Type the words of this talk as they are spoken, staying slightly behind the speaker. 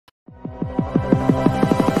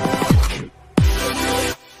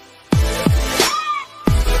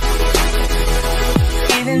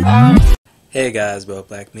Hey guys, Bo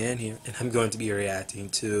Black Man here, and I'm going to be reacting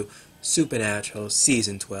to Supernatural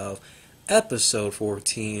Season 12, Episode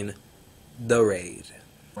 14, The Raid.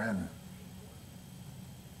 When?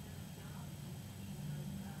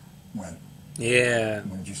 Yeah.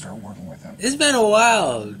 When did you start working with him? It's been a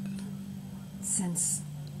while. Since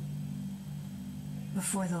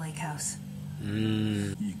before the lake house.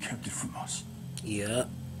 You kept it from us. Yep.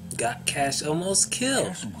 Got Cash almost killed.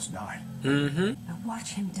 Cash almost died. I watch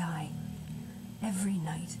him die every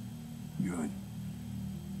night. Good.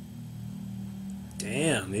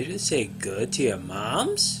 Damn, you just say good to your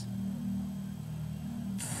moms?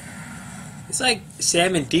 It's like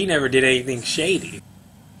Sam and Dee never did anything shady.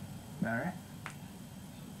 Mary?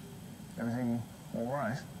 Everything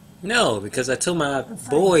alright? No, because I told my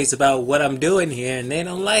boys about what I'm doing here and they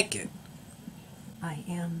don't like it. I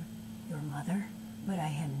am your mother, but I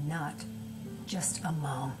am not just a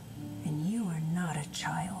mom. And you are not a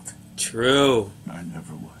child. True. I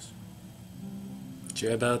never was.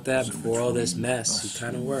 Sure about that? So Before all this between mess, us you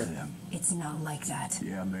kind of and were. them. It's not like that.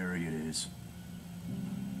 Yeah, Mary, it is.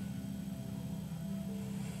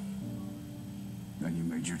 Then you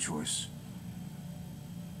made your choice.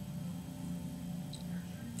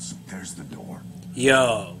 So there's the door.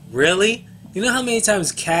 Yo, really? You know how many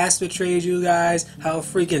times Cass betrayed you guys? How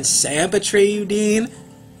freaking Sam betrayed you, Dean?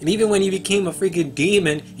 And even when you became a freaking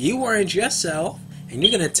demon, you weren't yourself. And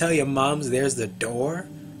you're gonna tell your moms there's the door?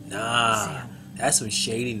 Nah, Sam. that's some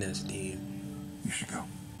shadiness, Dean. You should go.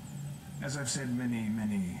 As I've said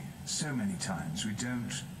so many times, we don't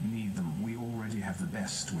need them. We already have the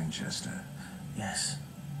best Winchester. Yes,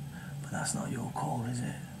 but that's not your call, is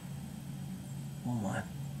it? Or mine?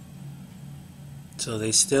 So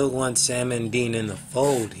they still want Sam and Dean in the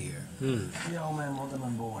fold here. The old man want them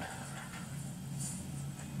on board.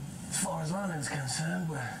 As far as London's concerned,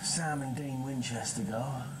 where Sam and Dean Winchester go,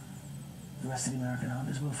 the rest of the American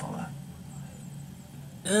hunters will follow.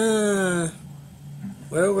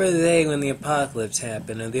 Where were they when the apocalypse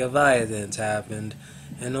happened and the Leviathans happened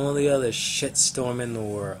and all the other shitstorm in the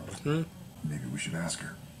world? Maybe we should ask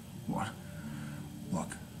her. What? Look,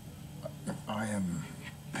 I am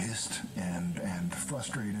pissed and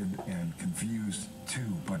frustrated and confused too,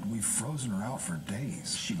 but we've frozen her out for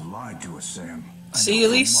days. She lied to us, Sam. See, at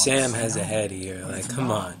least Sam has a head here. Like,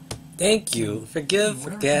 come on. Thank you. Forgive,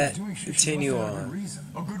 forget, continue on.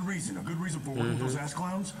 A good reason for one of those ass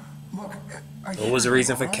clowns? Look, What was the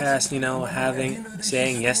reason for Cass, you know,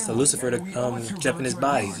 saying yes to Lucifer to jump in his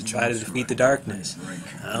body to try to defeat the darkness?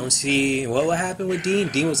 I don't see what would happen with Dean.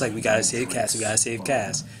 Dean was like, we gotta save Cass, we gotta save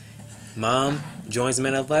Cass. Mom joins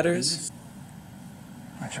Men of Letters.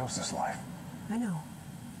 I chose this life. I know.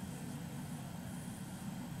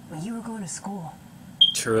 But you were going to school,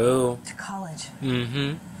 True. to college.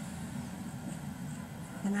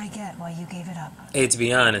 And I get why you gave it up. hey, to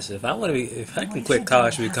be honest, if I can quit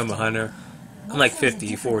college to become a hunter, I'm like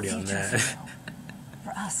 50-40 on that.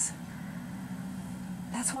 For us.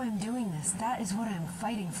 That's why I'm doing this. That is what I'm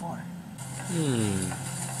fighting for.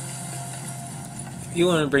 If you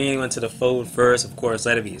want to bring anyone to the fold first, of course,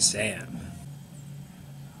 let it be Sam.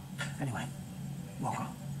 Anyway, welcome.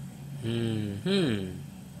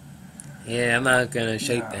 Yeah, I'm not gonna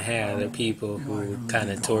shake the hand of the people who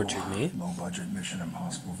kind of tortured me. Low budget Mission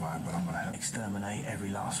Impossible vibe, but I'm gonna have Exterminate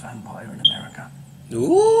every last vampire in America.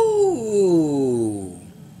 Ooh!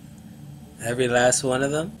 Every last one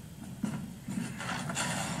of them?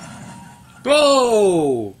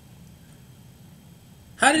 Whoa!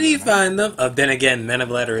 How did he find them? Then again, Men of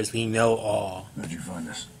Letters, we know all. How'd you find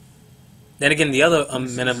this? Then again, the other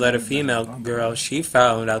Men of Letter female girl, she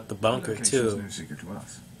found out the bunker Location's too. no secret to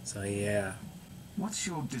us. So yeah. What's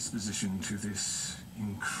your disposition to this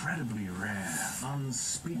incredibly rare,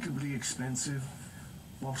 unspeakably expensive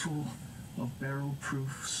bottle of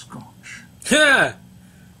barrel-proof scotch? Ha!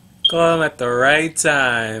 Call him at the right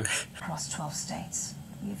time. Across 12 states.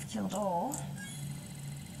 You've killed all.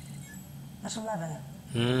 That's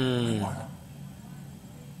 11. What?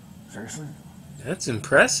 Seriously? That's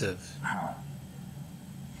impressive. How?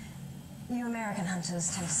 You American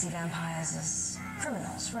hunters tend to see vampires as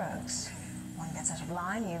criminals, rogues. One gets out of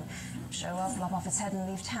line, you show up, lop off its head and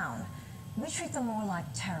leave town. We treat them more like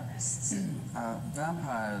terrorists.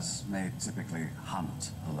 Vampires may typically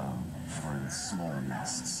hunt alone or in small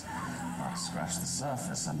nests, but scratch the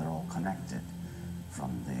surface and they're all connected,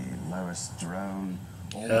 from the lowest drone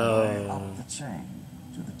all the way up the chain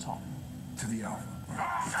to the top. To the Alpha.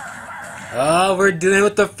 Oh, we're dealing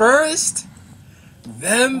with the first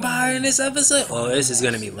vampire in this episode? Oh, this is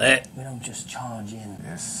gonna be lit. We don't just charge in.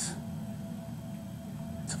 This.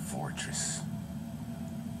 It's a fortress.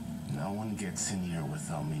 No one gets in here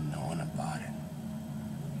without me knowing about it.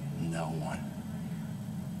 No one.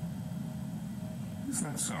 Is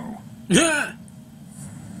that so? Yeah.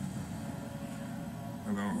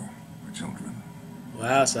 Hello, my children.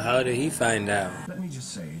 Wow, so how did he find out? Let me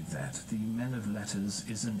just say that the Men of Letters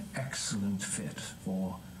is an excellent fit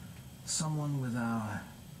for someone with our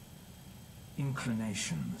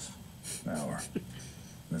inclinations. Our.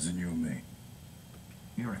 As in you and me.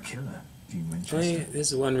 You're a killer, Dean I Winchester. mean,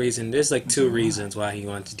 this is one reason. There's like two reasons why he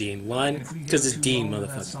wants Dean. One, If we go because it's too Dean long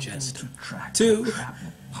without motherfucking something Chester. to track, Two, trap,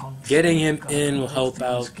 or punch, getting him gotta in will let help things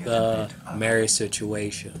out get a the bit ugly. Mary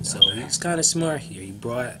situation. So he's kind of smart here. He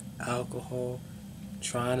brought alcohol,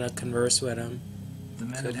 trying to converse with him. The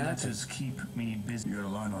Men Could of happen. Letters keep me busy. You got a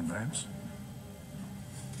line on Vance?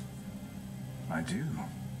 I do.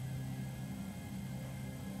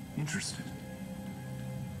 Interested.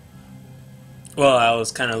 Well, I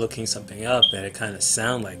was kind of looking something up, and it kind of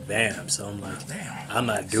sounded like Vamp, so I'm like, I'm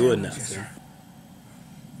not doing nothing.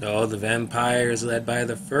 Though the vampires led by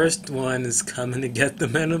the first one is coming to get the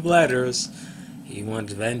Men of Letters. He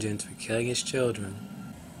wants vengeance for killing his children.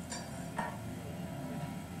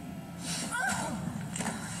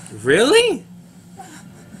 Really?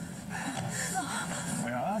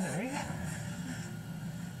 Where are they?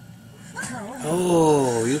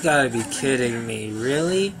 Oh, you gotta be kidding me.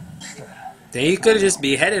 Really? Then you could have just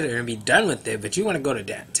beheaded her and be done with it, but you want to go to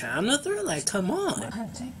downtown with her? Like, come on.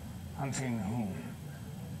 Hunting Hunting whom?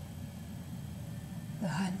 the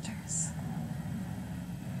hunters.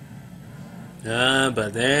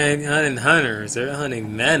 But they ain't hunting hunters, they're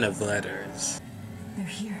hunting Men of Letters. They're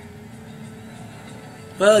here.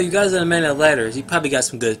 Well, you guys are the Men of Letters. You probably got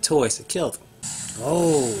some good toys to kill them.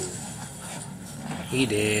 Oh, he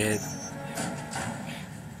did.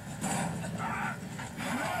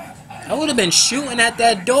 I would have been shooting at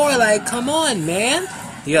that door like, come on, man.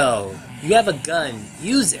 Yo, you have a gun.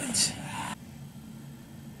 Use it.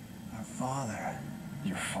 Our father.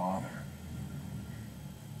 Your father?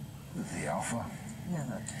 The Alpha? No,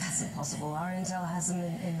 that's impossible. Our intel has them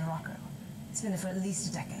in Morocco. It's been there for at least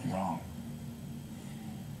a decade. Wrong.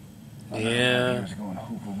 Yeah. Years ago in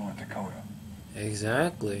Hoople, North Dakota.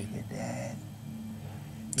 Exactly. Your dad.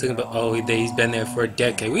 Talking about, oh, he's been there for a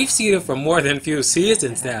decade. We've seen it for more than a few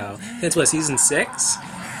seasons now. That's what, season 6?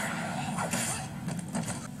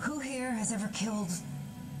 Who here has ever killed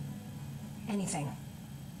anything?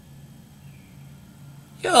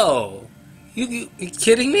 Yo, you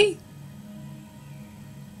kidding me?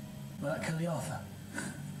 Will that kill the author?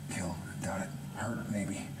 Kill. Doubt it. Hurt,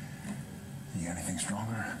 maybe. You got anything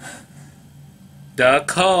stronger? The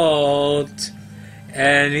cult.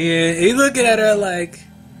 And he looking at her like,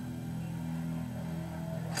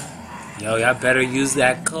 yo, y'all better use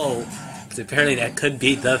that cult. Because apparently that could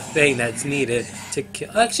be the thing that's needed to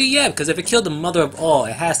kill. Actually, yeah, because if it killed the mother of all,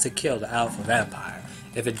 it has to kill the alpha vampire.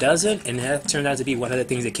 If it doesn't, and it turns out to be one of the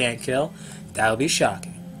things it can't kill, that would be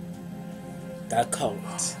shocking. That cult.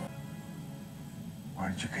 Where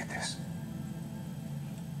did you get this?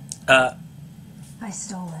 I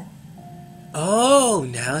stole it Oh,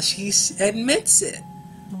 now she admits it.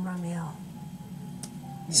 from Ramiel.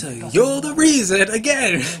 So you're the reason,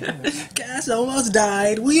 again. Cass almost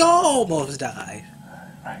died. We all almost died.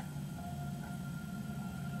 Right.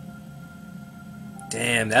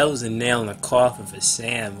 Damn, that was a nail in the coffin for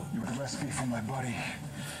Sam. You were the recipe from my buddy.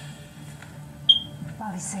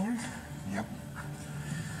 Bobby Singer? Yep.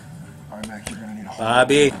 Alright, Mac, you're gonna need a whole...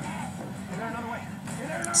 Bobby.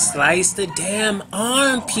 Slice the damn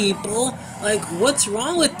arm, people. Like, what's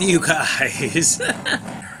wrong with you guys?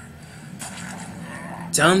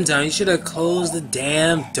 Dum Dum, you should have closed the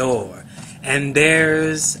damn door. And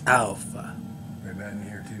there's Alpha. Way bad in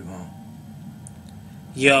here too, huh?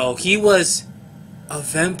 Yo, he was a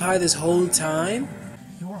vampire this whole time?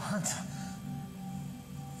 You're a hunter.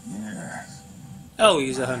 Yes. Oh,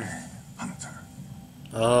 he's a hunter. Hunter.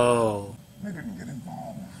 Oh. They didn't get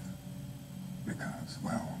involved. Because,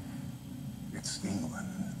 well, it's England.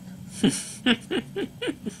 But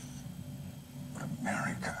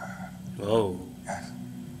America. Whoa. Yes.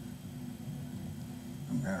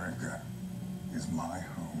 America is my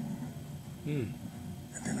home. And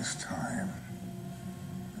it is time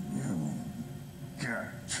you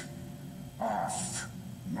get off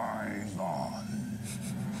my lawn.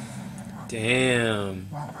 Damn.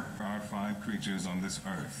 There are 5 creatures on this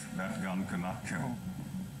earth that gun cannot kill.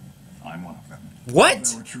 I'm one of them. What? If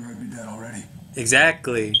that were true, I'd be dead already.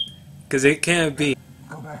 Exactly. Because it can't be.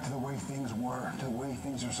 Go back to the way things were, to the way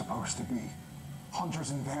things are supposed to be. Hunters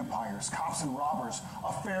and vampires, cops and robbers,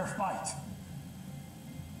 a fair fight.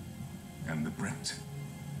 And the Brent.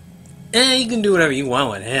 And you can do whatever you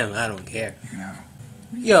want with him. I don't care. You can have him.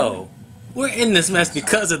 Yo, we're in this mess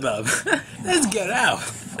because of them. Let's get out.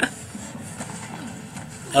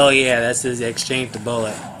 Oh yeah, that's his exchange the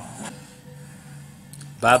bullet.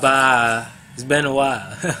 Bye bye. It's been a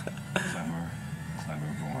while. Clever,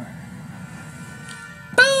 clever boy.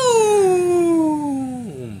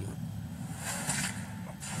 Boom!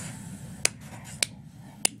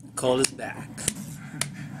 Cole is back.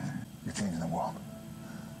 You're changing the world.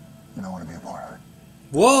 And I want to be a part of it.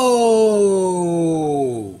 Whoa!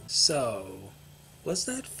 So, was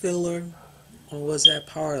that filler? Or was that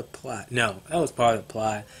part of the plot? No, that was part of the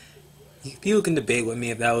plot. People can debate with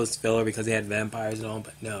me if that was filler because they had vampires and all,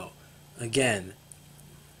 but no. Again,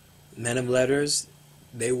 Men of Letters,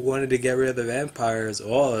 they wanted to get rid of the vampires,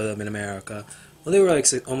 all of them in America. Well, they were like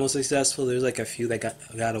almost successful. There was like a few that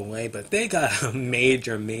got away, but they got a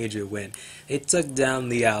major win. They took down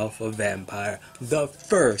the Alpha Vampire, the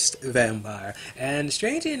first vampire. And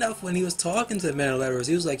strangely enough, when he was talking to the Men of Letters,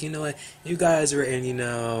 he was like, you know what, you guys are in,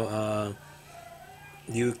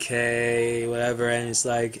 UK, whatever, and it's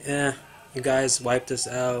like, you guys wiped us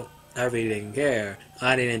out. I really didn't care.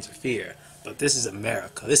 I didn't interfere. But this is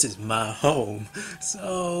America. This is my home.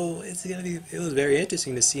 So it's gonna be. It was very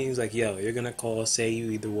interesting to see. He was like, "Yo, you're gonna call, say you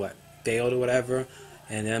either what failed or whatever,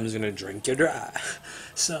 and then I'm just gonna drink you dry."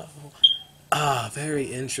 So, very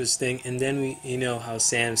interesting. And then we, how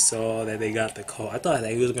Sam saw that they got the call. I thought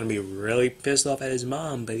that he was gonna be really pissed off at his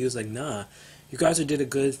mom, but he was like, "Nah, you guys did a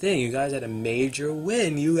good thing. You guys had a major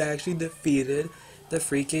win. You actually defeated the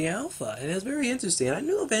freaking Alpha." And it was very interesting. I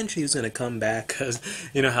knew eventually he was going to come back because,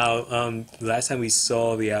 how last time we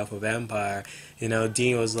saw the Alpha Vampire,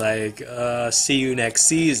 Dean was like, see you next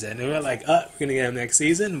season. And we were like, we're going to get him next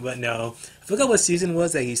season. But no, I forgot what season it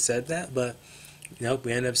was that he said that. But, nope,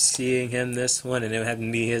 we ended up seeing him this one. And it had to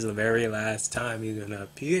be his very last time he's going to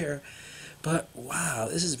appear. But, wow,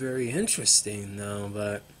 this is very interesting, though.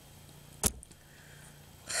 But,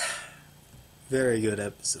 very good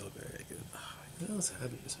episode, very good. What else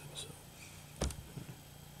happened in this episode?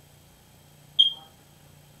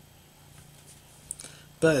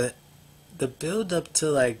 But the build up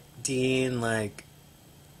to Dean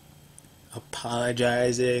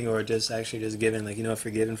apologizing or just giving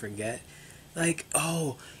forgive and forget.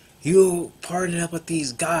 You partnered up with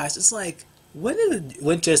these guys. It's like, when did the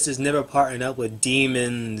Winchesters never partner up with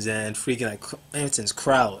demons and freaking for instance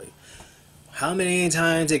Crowley? How many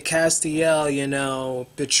times did Castiel,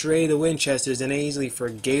 betray the Winchesters and they easily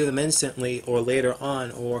forgave them instantly or later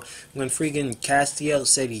on? Or when freaking Castiel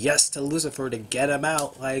said yes to Lucifer to get him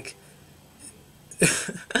out,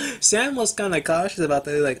 Sam was kind of cautious about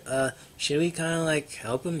that. Should we kind of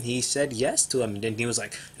help him? He said yes to him, and then he was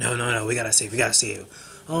like, no, we gotta save you.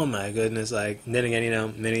 Oh my goodness, then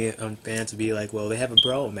again, many fans would be like, well, they have a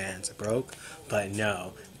bromance, broke, but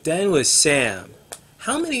no. Then with Sam.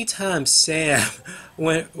 How many times Sam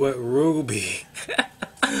went with Ruby?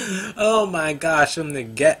 Oh my gosh, from the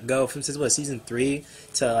get-go, from season 3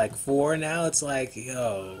 to 4 now, it's like,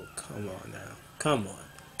 yo, come on now. Come on.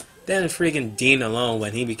 Then freaking Dean alone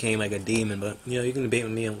when he became a demon, but, you can debate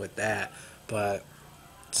with me with that. But,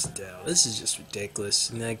 still, this is just ridiculous.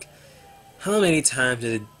 And, how many times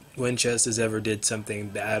did Winchesters ever did something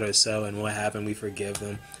bad or so, and what happened? We forgive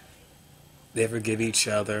them. They forgive each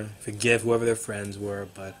other, forgive whoever their friends were,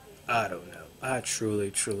 but I don't know. I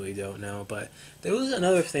truly don't know. But there was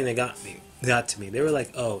another thing that got to me. They were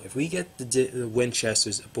like, oh, if we get the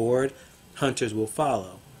Winchesters aboard, hunters will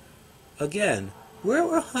follow. Again, where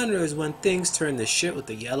were hunters when things turned to shit with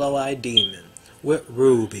the yellow-eyed demon? With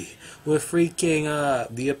Ruby? With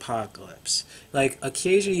freaking, the Apocalypse?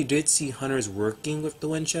 Occasionally you did see hunters working with the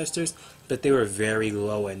Winchesters, but they were very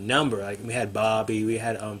low in number. We had Bobby, we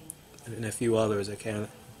had, and a few others,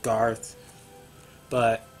 Garth,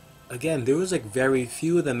 but again, there was very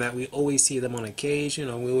few of them that we always see them on occasion,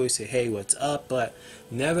 or we always say, hey, what's up, but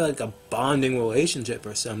never a bonding relationship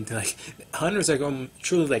or something. Hunters are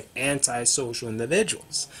truly antisocial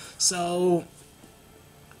individuals. So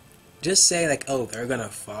just say oh, they're gonna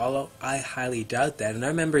follow, I highly doubt that. And I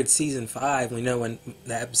remember in season 5, when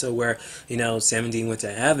the episode where Sam and Dean went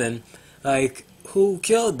to heaven, who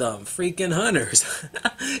killed them? Freaking hunters.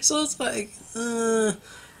 So it's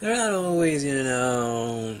they're not always,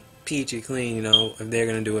 peachy clean, if they're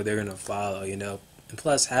going to do it, they're going to follow, And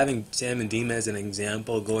plus, having Sam and Dean as an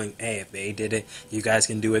example, going, hey, if they did it, you guys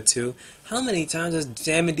can do it too. How many times has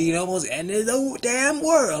Sam and Dean almost ended the damn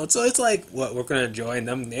world? So it's what, we're going to join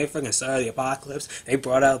them? They fucking started the apocalypse. They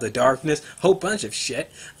brought out the darkness. Whole bunch of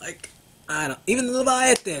shit. I don't, even the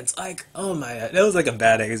Leviathans. Oh my god. That was a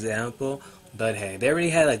bad example. But hey, they already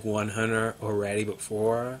had 1 hunter already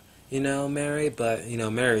before, Mary, but,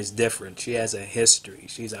 Mary's different. She has a history.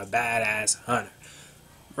 She's a badass hunter.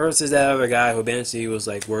 Versus that other guy who eventually was,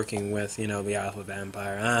 like, working with, the Alpha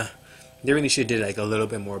Vampire. They really should did, like, a little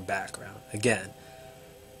bit more background. Again,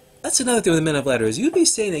 that's another thing with the Men of Letters. You'd be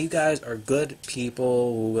saying that you guys are good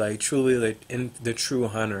people who, like, truly, like, in the true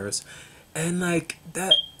hunters. And, like,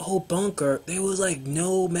 that whole bunker, there was, like,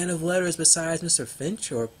 no Men of Letters besides Mr.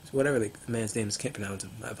 Finch, or whatever the man's name is. Can't pronounce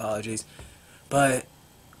him. My apologies. But,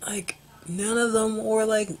 like, none of them were,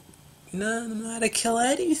 like, none of them know how to kill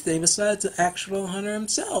anything besides the actual hunter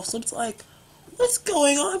himself. So it's like, what's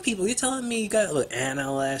going on, people? You're telling me you got, like,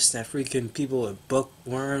 analysts and freaking people with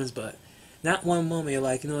bookworms, but not one moment you're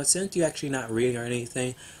like, since you're actually not reading or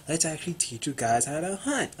anything, let's actually teach you guys how to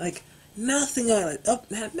hunt. Like, nothing of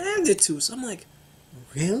that magnitude. So I'm like,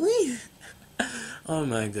 really? Oh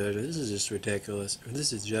my goodness, this is just ridiculous.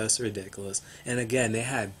 This is just ridiculous. And again, they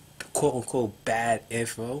had quote-unquote bad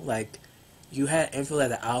info. Like, you had info that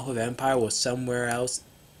the Alpha Vampire was somewhere else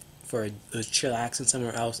was chillaxing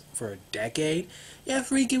somewhere else for a decade. Yeah,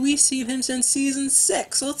 freaking, we've seen him since season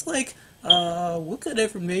 6. So it's like, what kind of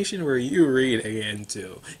information were you reading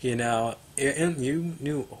into? And you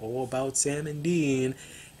knew all about Sam and Dean,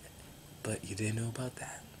 but you didn't know about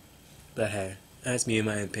that. But hey, that's me and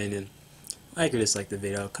my opinion. Like or dislike the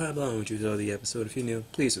video. Comment below what you thought of the episode. If you're new,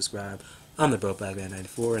 please subscribe. I'm the Broke Black Man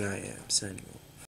 94, and I am sending you.